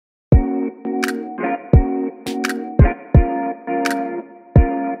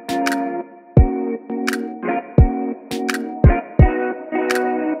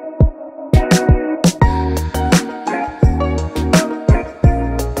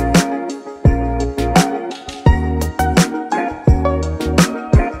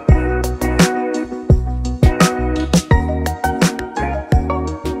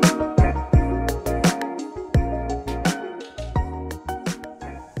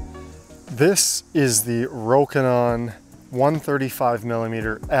This is the Rokinon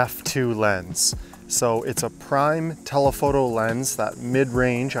 135mm f2 lens. So it's a prime telephoto lens, that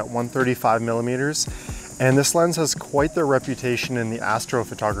mid-range at 135mm. And this lens has quite the reputation in the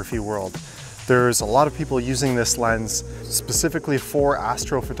astrophotography world. There's a lot of people using this lens specifically for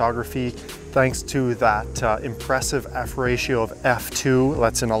astrophotography, thanks to that impressive f ratio of f2,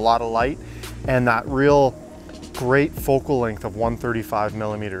 lets in a lot of light, and that real great focal length of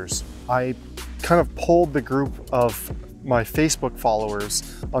 135mm. I kind of polled the group of my Facebook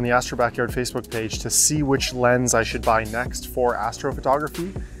followers on the Astro Backyard Facebook page to see which lens I should buy next for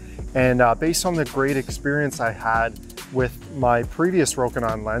astrophotography. And based on the great experience I had with my previous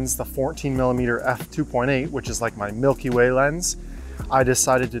Rokinon lens, the 14mm f2.8, which is like my Milky Way lens, I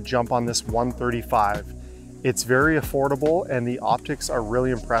decided to jump on this 135. It's very affordable and the optics are really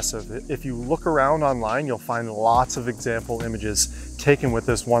impressive. If you look around online, you'll find lots of example images taken with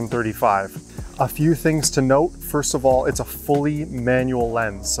this 135. A few things to note. First of all, it's a fully manual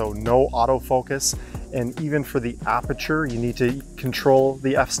lens, so no autofocus. And even for the aperture, you need to control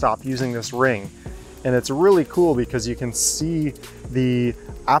the f-stop using this ring. And it's really cool because you can see the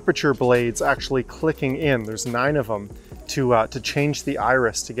aperture blades actually clicking in. There's 9 of them to change the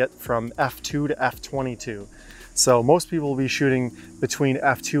iris to get from f2 to f22. So most people will be shooting between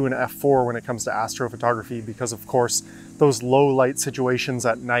f2 and f4 when it comes to astrophotography because, of course, those low light situations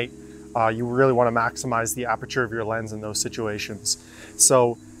at night, you really want to maximize the aperture of your lens in those situations.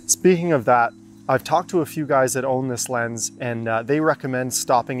 So speaking of that, I've talked to a few guys that own this lens and they recommend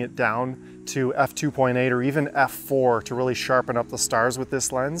stopping it down to f2.8 or even f4 to really sharpen up the stars with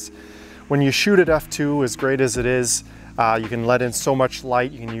this lens. When you shoot at f2, as great as it is, you can let in so much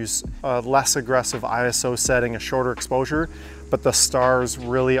light, you can use a less aggressive ISO setting, a shorter exposure, but the stars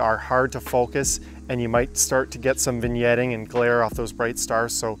really are hard to focus and you might start to get some vignetting and glare off those bright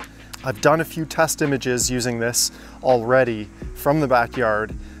stars. So I've done a few test images using this already from the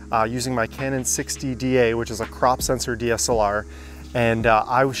backyard, using my Canon 60DA, which is a crop sensor DSLR. And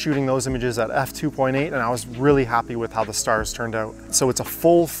I was shooting those images at f2.8 and I was really happy with how the stars turned out. So it's a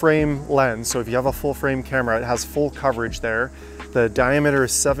full frame lens. So if you have a full frame camera, it has full coverage there. The diameter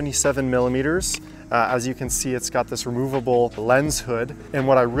is 77mm. As you can see, it's got this removable lens hood. And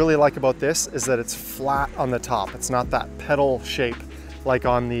what I really like about this is that it's flat on the top. It's not that pedal shape like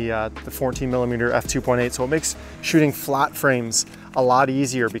on the 14mm f2.8. So it makes shooting flat frames a lot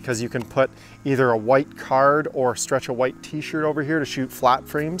easier because you can put either a white card or stretch a white t-shirt over here to shoot flat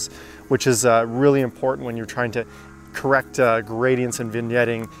frames, which is really important when you're trying to correct gradients and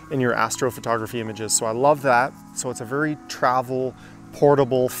vignetting in your astrophotography images. So I love that. So it's a very travel,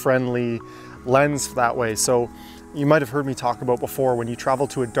 portable, friendly lens that way. So you might have heard me talk about before, when you travel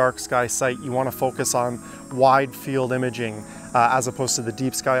to a dark sky site, you want to focus on wide field imaging as opposed to the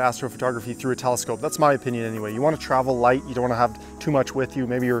deep sky astrophotography through a telescope. That's my opinion anyway. You want to travel light, you don't want to have too much with you.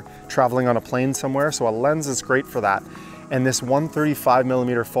 Maybe you're traveling on a plane somewhere, so a lens is great for that. And this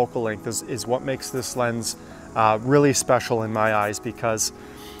 135mm focal length is what makes this lens really special in my eyes, because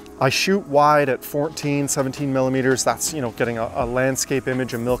I shoot wide at 14, 17mm. That's, you know, getting a landscape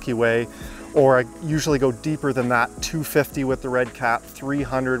image, a Milky Way. Or I usually go deeper than that, 250 with the red cap,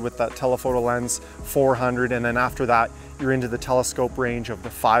 300 with that telephoto lens, 400, and then after that, you're into the telescope range of the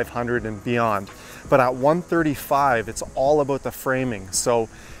 500 and beyond. But at 135, it's all about the framing. So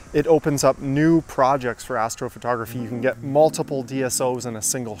it opens up new projects for astrophotography. You can get multiple DSOs in a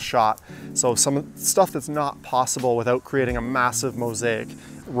single shot. So some stuff that's not possible without creating a massive mosaic.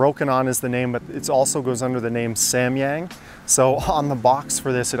 Rokinon is the name, but it also goes under the name Samyang. So on the box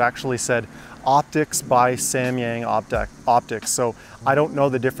for this, it actually said Optics by Samyang Optics. So I don't know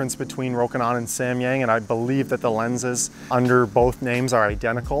the difference between Rokinon and Samyang, and I believe that the lenses under both names are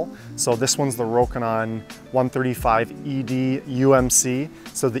identical. So this one's the Rokinon 135 ED UMC.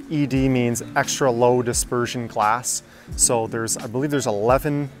 So the ED means extra low dispersion glass. So I believe there's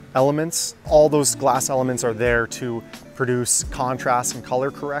 11 elements. All those glass elements are there to produce contrast and color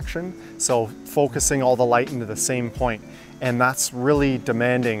correction. So focusing all the light into the same point. And that's really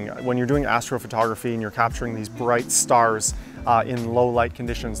demanding when you're doing astrophotography and you're capturing these bright stars in low light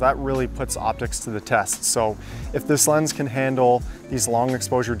conditions. That really puts optics to the test. So if this lens can handle these long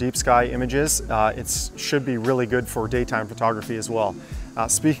exposure deep sky images, it should be really good for daytime photography as well.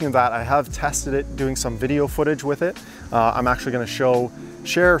 Speaking of that, I have tested it doing some video footage with it. I'm actually going to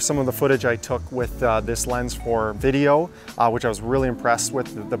share some of the footage I took with this lens for video, which I was really impressed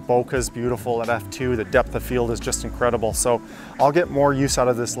with. The bokeh is beautiful at f2, the depth of field is just incredible. So I'll get more use out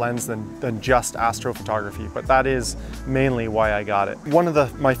of this lens than just astrophotography, but that is mainly why I got it. One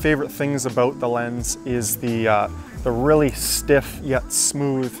of my favorite things about the lens is the the really stiff yet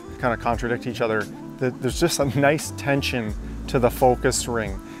smooth kind of contradict each other. There's just a nice tension to the focus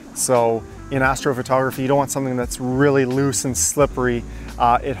ring. So in astrophotography, you don't want something that's really loose and slippery.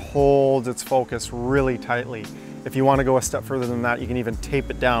 It holds its focus really tightly. If you want to go a step further than that, you can even tape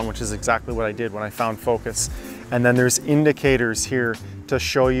it down, which is exactly what I did when I found focus. And then there's indicators here to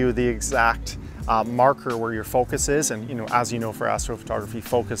show you the exact marker where your focus is. And as you know, for astrophotography,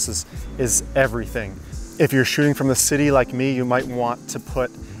 focus is everything. If you're shooting from the city like me, you might want to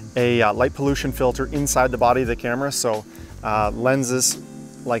put a light pollution filter inside the body of the camera. So lenses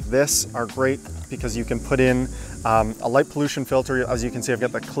like this are great because you can put in a light pollution filter. As you can see, I've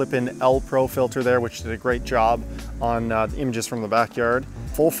got the clip-in L Pro filter there, which did a great job on the images from the backyard.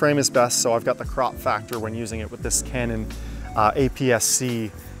 Full frame is best, so I've got the crop factor when using it with this Canon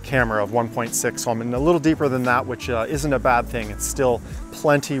APS-C camera of 1.6. So I'm in a little deeper than that, which isn't a bad thing. It's still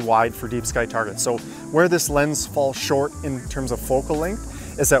plenty wide for deep sky targets. So where this lens falls short in terms of focal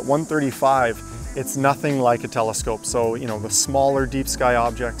length is at 135. It's nothing like a telescope. So, the smaller deep sky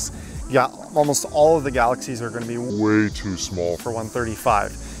objects, yeah, almost all of the galaxies are going to be way too small for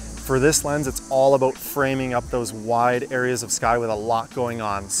 135. For this lens, it's all about framing up those wide areas of sky with a lot going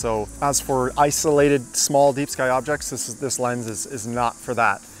on. So as for isolated small deep sky objects, this lens is not for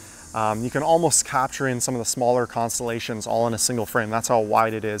that. You can almost capture in some of the smaller constellations all in a single frame. That's how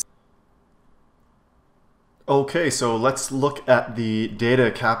wide it is. Okay, so let's look at the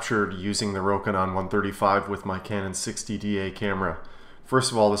data captured using the Rokinon 135 with my Canon 60DA camera.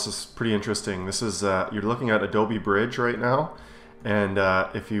 First of all, this is pretty interesting. This is, you're looking at Adobe Bridge right now. And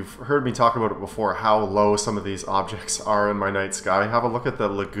if you've heard me talk about it before, how low some of these objects are in my night sky, have a look at the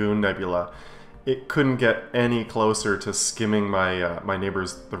Lagoon Nebula. It couldn't get any closer to skimming my,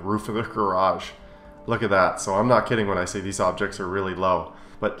 the roof of the garage. Look at that. So I'm not kidding when I say these objects are really low.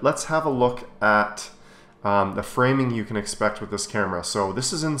 But let's have a look at the framing you can expect with this camera. So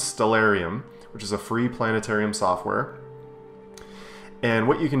this is in Stellarium, which is a free planetarium software. And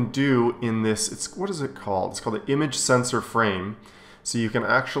what you can do in this, what is it called? It's called the image sensor frame. So you can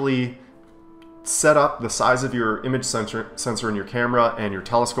actually set up the size of your image sensor in your camera and your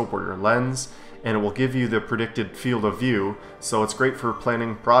telescope or your lens, and it will give you the predicted field of view. So it's great for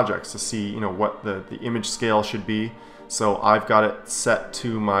planning projects to see, what the image scale should be. So I've got it set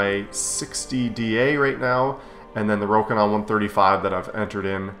to my 60DA right now, and then the Rokinon 135 that I've entered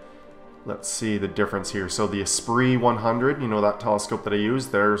in. Let's see the difference here. So the Esprit 100, that telescope that I use,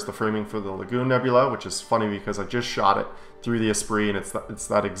 there's the framing for the Lagoon Nebula, which is funny because I just shot it through the Esprit and it's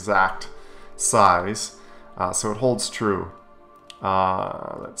that exact size. So it holds true.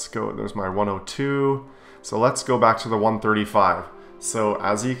 Let's go, there's my 102. So let's go back to the 135. So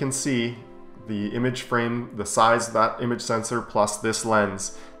as you can see, the image frame, the size of that image sensor plus this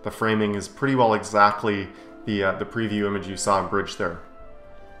lens, the framing is pretty well exactly the preview image you saw in Bridge there.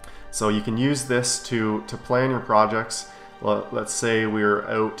 So you can use this to plan your projects. Let's say we're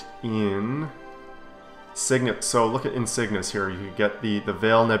out in Cygnus. So look at in Cygnus here. You get the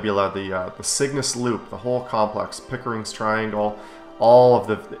Veil Nebula, the Cygnus Loop, the whole complex, Pickering's Triangle, all of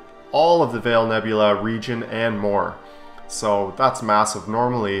the Veil Nebula region and more. So that's massive.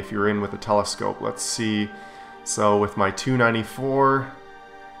 Normally, if you're in with a telescope, let's see. So with my 294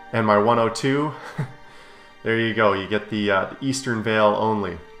 and my 102, there you go. You get the Eastern Veil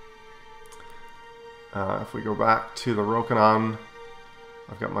only. If we go back to the Rokinon,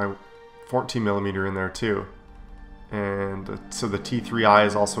 I've got my 14mm in there too. And so the T3i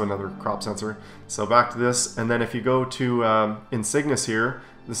is also another crop sensor. So back to this, and then if you go to in Cygnus here,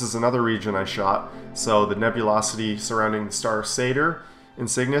 this is another region I shot. So the nebulosity surrounding the star Satyr in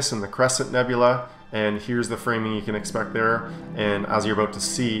Cygnus and the Crescent Nebula, and here's the framing you can expect there. And as you're about to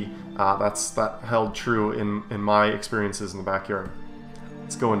see, that held true in my experiences in the backyard.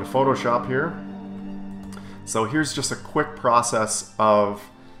 Let's go into Photoshop here. So here's just a quick process of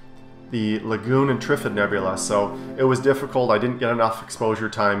the Lagoon and Trifid Nebula. So it was difficult. I didn't get enough exposure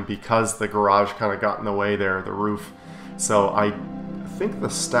time because the garage kind of got in the way there, the roof. So I think the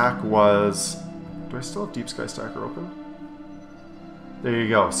stack was, do I still have Deep Sky Stacker open? There you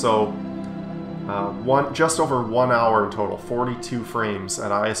go. So just over 1 hour in total, 42 frames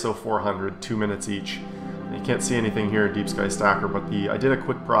at ISO 400, 2 minutes each. And you can't see anything here in Deep Sky Stacker, but I did a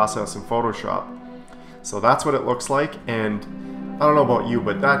quick process in Photoshop. So that's what it looks like, and I don't know about you,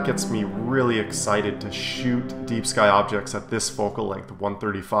 but that gets me really excited to shoot deep sky objects at this focal length of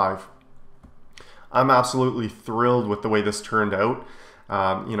 135. I'm absolutely thrilled with the way this turned out.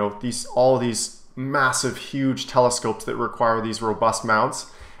 All these massive, huge telescopes that require these robust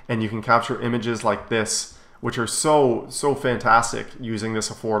mounts, and you can capture images like this which are so fantastic using this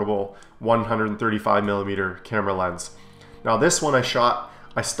affordable 135mm camera lens. Now this one I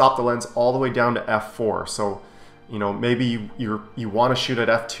stopped the lens all the way down to f4, so you know, maybe you want to shoot at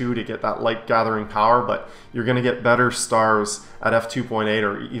f2 to get that light gathering power, but you're going to get better stars at f2.8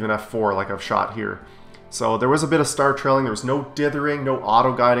 or even f4 like I've shot here. So there was a bit of star trailing. There was no dithering, no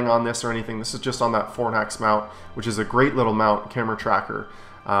auto guiding on this or anything. This is just on that Fornax mount, which is a great little mount camera tracker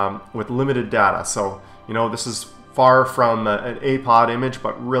with limited data. So, you know, this is far from an A-pod image,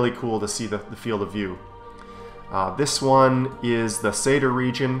 but really cool to see the field of view. This one is the Seder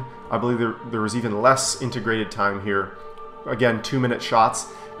region. I believe there was even less integrated time here. Again, 2-minute shots,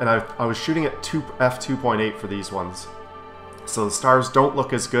 and I was shooting at f2.8 for these ones. So the stars don't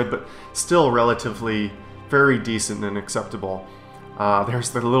look as good, but still relatively very decent and acceptable. There's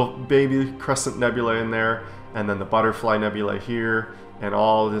the little baby crescent nebula in there, and then the butterfly nebula here, and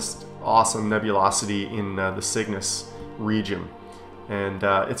all this awesome nebulosity in the Cygnus region. And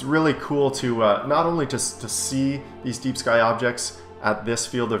it's really cool to not only to see these deep sky objects at this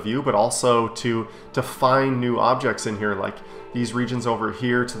field of view, but also to find new objects in here, like these regions over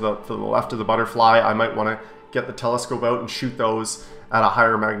here to the left of the butterfly. I might want to get the telescope out and shoot those at a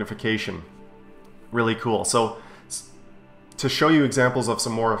higher magnification. Really cool. So to show you examples of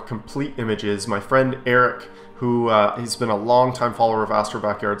some more complete images, my friend Eric, who he's been a long-time follower of Astro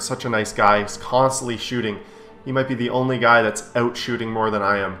Backyard, such a nice guy, he's constantly shooting. He might be the only guy that's out shooting more than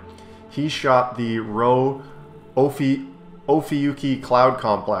I am. He shot the Ophiuchi Cloud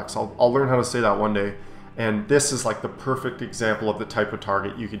Complex. I'll learn how to say that one day. And this is like the perfect example of the type of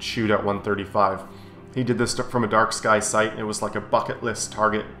target you could shoot at 135. He did this from a dark sky site. It was like a bucket list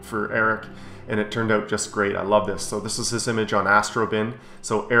target for Eric, and it turned out just great. I love this. So this is his image on Astrobin.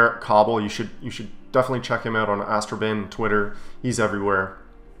 So Eric Cobble, you should definitely check him out on Astrobin, Twitter. He's everywhere.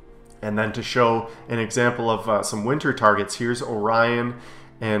 And then to show an example of some winter targets, here's Orion,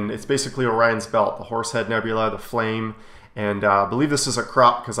 and it's basically Orion's belt, the Horsehead Nebula, the Flame, and I believe this is a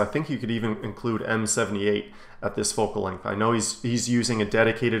crop because I think you could even include M78 at this focal length. I know he's using a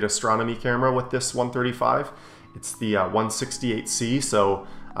dedicated astronomy camera with this 135. It's the 168C, so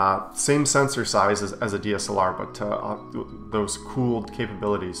same sensor size as a DSLR, but those cooled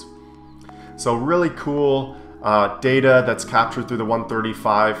capabilities. So really cool data that's captured through the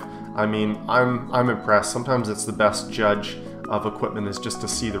 135. I mean, I'm impressed. Sometimes it's the best judge of equipment is just to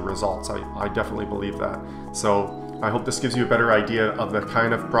see the results. I definitely believe that. So I hope this gives you a better idea of the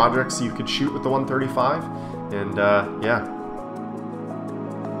kind of projects you could shoot with the 135. And yeah,